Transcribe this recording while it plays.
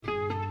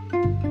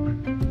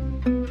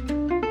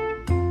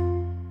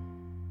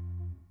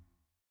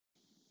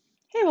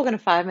welcome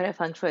to 5 Minute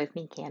Feng Shui with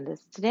me, Candace.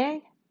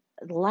 Today,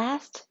 the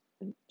last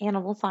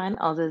animal sign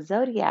of the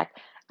zodiac,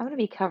 I'm going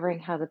to be covering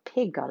how the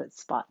pig got its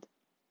spot.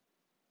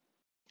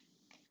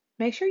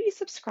 Make sure you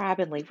subscribe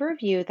and leave a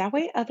review. That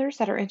way, others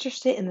that are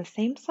interested in the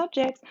same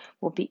subjects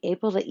will be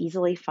able to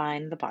easily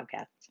find the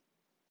podcast.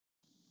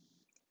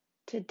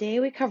 Today,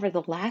 we cover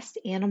the last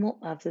animal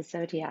of the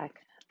zodiac,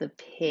 the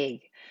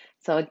pig.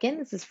 So, again,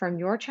 this is from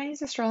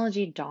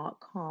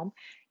yourchineseastrology.com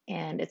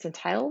and it's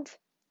entitled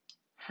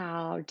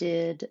How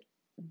Did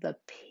the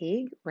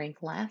Pig Rank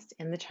Last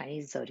in the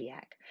Chinese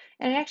Zodiac?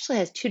 And it actually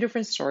has two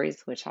different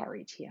stories, which I'll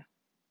read to you.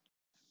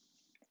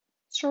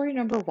 Story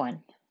number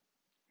one.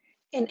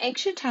 In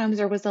ancient times,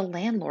 there was a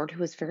landlord who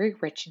was very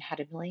rich and had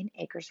 1,000,000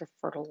 acres of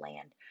fertile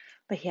land,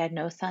 but he had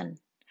no son.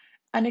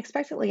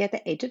 Unexpectedly, at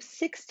the age of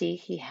 60,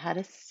 he had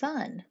a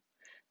son.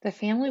 The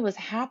family was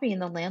happy,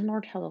 and the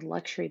landlord held a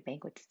luxury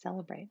banquet to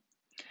celebrate.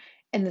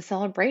 In the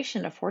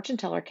celebration, a fortune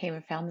teller came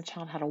and found the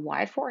child had a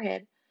wide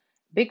forehead,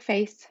 big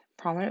face,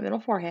 prominent middle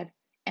forehead,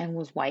 and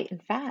was white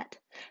and fat.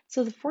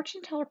 So the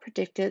fortune teller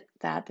predicted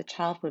that the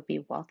child would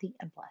be wealthy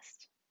and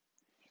blessed.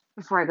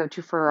 Before I go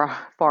too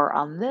far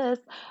on this,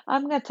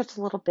 I'm going to touch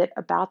a little bit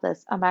about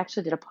this. I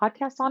actually did a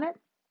podcast on it,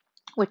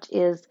 which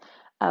is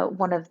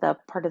one of the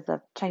part of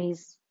the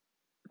Chinese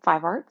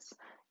five arts.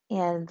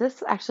 And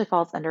this actually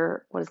falls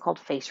under what is called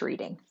face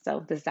reading.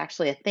 So this is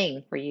actually a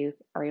thing where you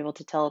are able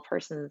to tell a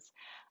person's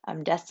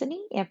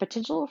destiny and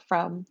potential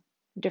from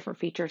different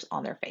features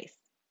on their face.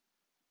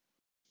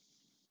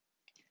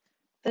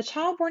 The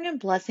child born in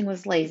blessing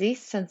was lazy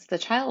since the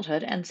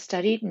childhood and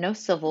studied no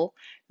civil,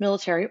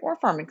 military, or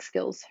farming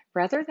skills,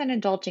 rather than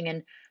indulging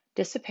in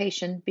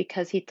dissipation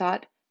because he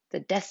thought the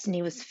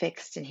destiny was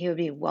fixed and he would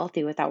be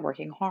wealthy without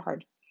working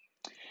hard.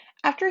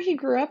 After he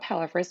grew up,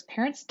 however, his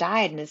parents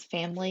died and his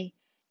family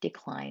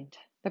declined.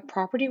 The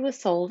property was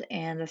sold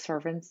and the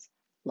servants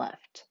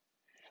left.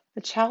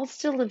 The child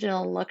still lived in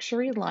a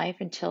luxury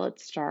life until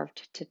it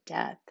starved to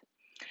death.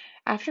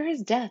 After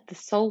his death, the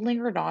soul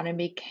lingered on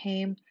and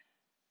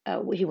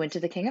he went to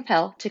the king of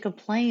hell to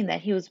complain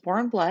that he was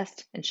born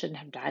blessed and shouldn't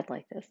have died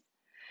like this.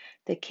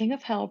 The king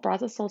of hell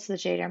brought the soul to the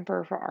Jade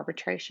Emperor for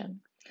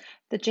arbitration.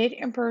 The Jade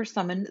Emperor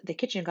summoned the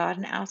kitchen god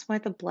and asked why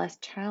the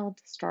blessed child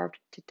starved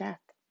to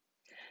death.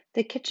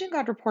 The kitchen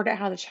god reported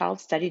how the child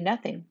studied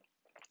nothing,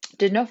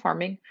 did no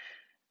farming,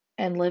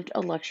 and lived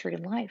a luxury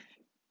life.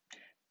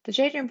 The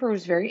Jade Emperor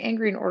was very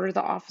angry and ordered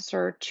the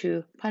officer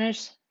to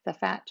punish the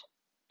fat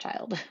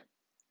child.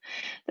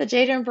 The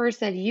Jade Emperor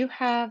said, "You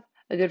have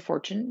a good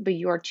fortune, but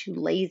you are too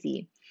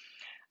lazy.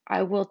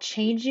 I will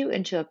change you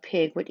into a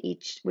pig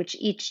which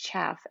eats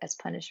chaff as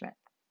punishment."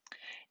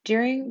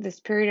 During this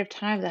period of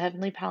time, the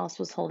Heavenly Palace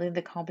was holding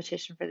the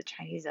competition for the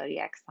Chinese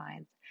zodiac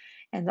signs,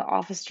 and the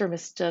officer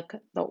mistook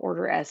the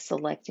order as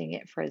selecting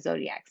it for a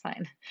zodiac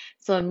sign.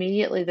 So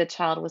immediately the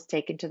child was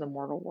taken to the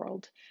mortal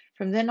world.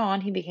 From then on,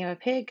 he became a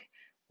pig,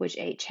 which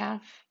ate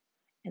chaff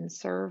and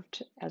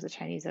served as a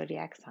Chinese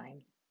zodiac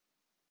sign.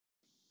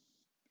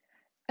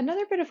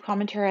 Another bit of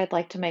commentary I'd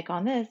like to make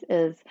on this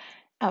is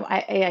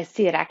I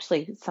see it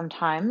actually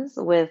sometimes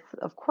with,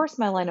 of course,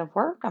 my line of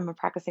work. I'm a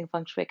practicing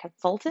feng shui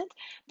consultant,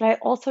 but I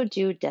also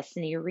do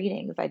destiny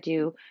readings. I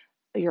do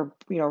your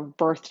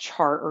birth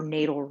chart or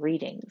natal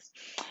readings.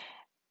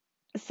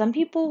 Some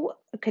people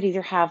could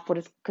either have what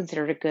is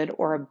considered a good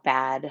or a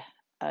bad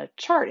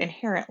chart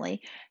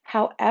inherently.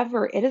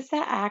 However, it is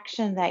the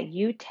action that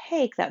you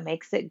take that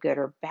makes it good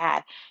or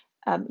bad.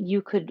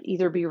 You could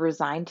either be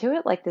resigned to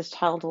it, like this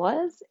child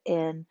was,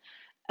 in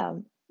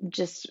um,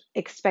 just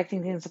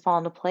expecting things to fall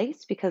into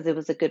place because it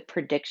was a good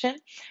prediction,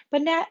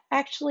 but not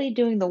actually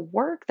doing the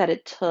work that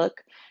it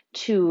took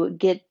to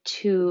get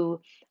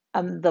to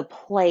the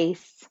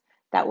place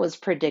that was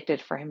predicted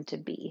for him to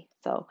be.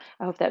 So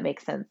I hope that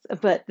makes sense.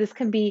 But this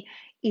can be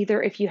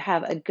either if you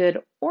have a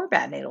good or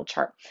bad natal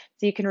chart.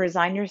 So you can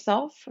resign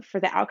yourself for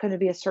the outcome to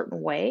be a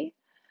certain way,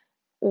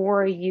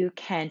 or you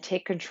can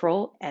take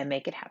control and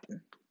make it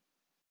happen.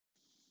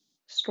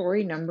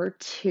 Story number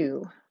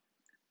two.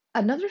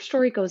 Another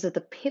story goes that the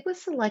pig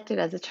was selected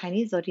as a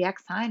Chinese zodiac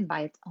sign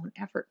by its own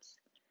efforts.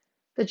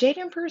 The Jade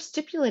Emperor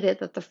stipulated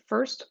that the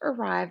first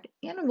arrived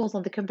animals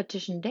on the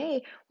competition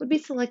day would be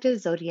selected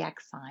as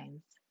zodiac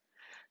signs.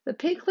 The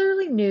pig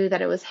clearly knew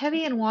that it was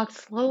heavy and walked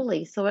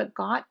slowly, so it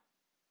got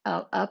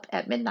up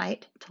at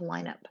midnight to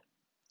line up.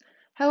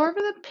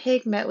 However, the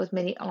pig met with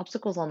many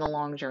obstacles on the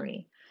long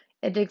journey.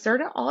 It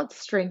exerted all its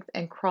strength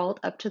and crawled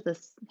up to the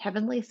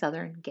heavenly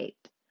southern gate.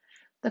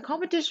 The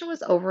competition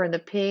was over and the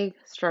pig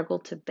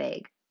struggled to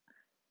beg.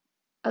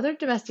 Other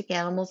domestic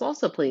animals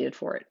also pleaded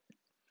for it.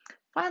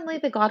 Finally,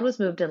 the god was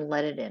moved and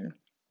let it in.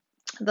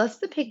 Thus,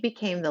 the pig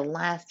became the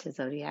last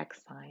zodiac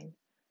sign.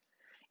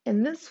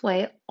 In this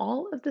way,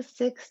 all of the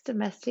 6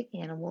 domestic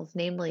animals,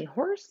 namely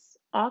horse,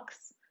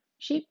 ox,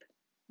 sheep,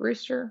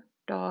 rooster,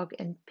 dog,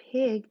 and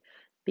pig,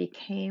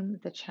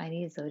 became the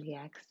Chinese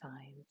zodiac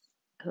signs.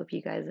 I hope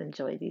you guys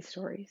enjoy these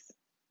stories.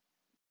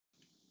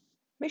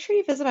 Make sure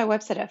you visit my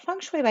website at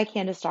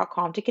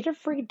fengshuibycandice.com to get a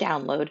free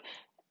download.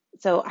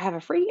 So I have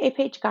a free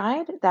 8-page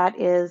guide that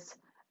is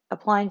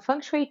applying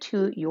feng shui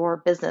to your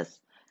business.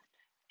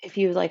 If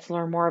you'd like to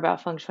learn more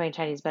about feng shui and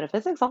Chinese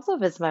metaphysics, also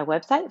visit my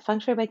website,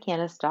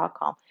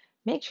 fengshuibycandice.com.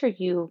 Make sure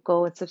you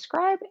go and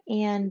subscribe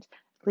and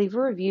leave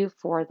a review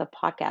for the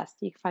podcast.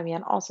 You can find me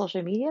on all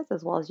social medias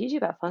as well as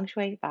YouTube at Feng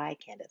Shui by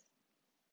Candice.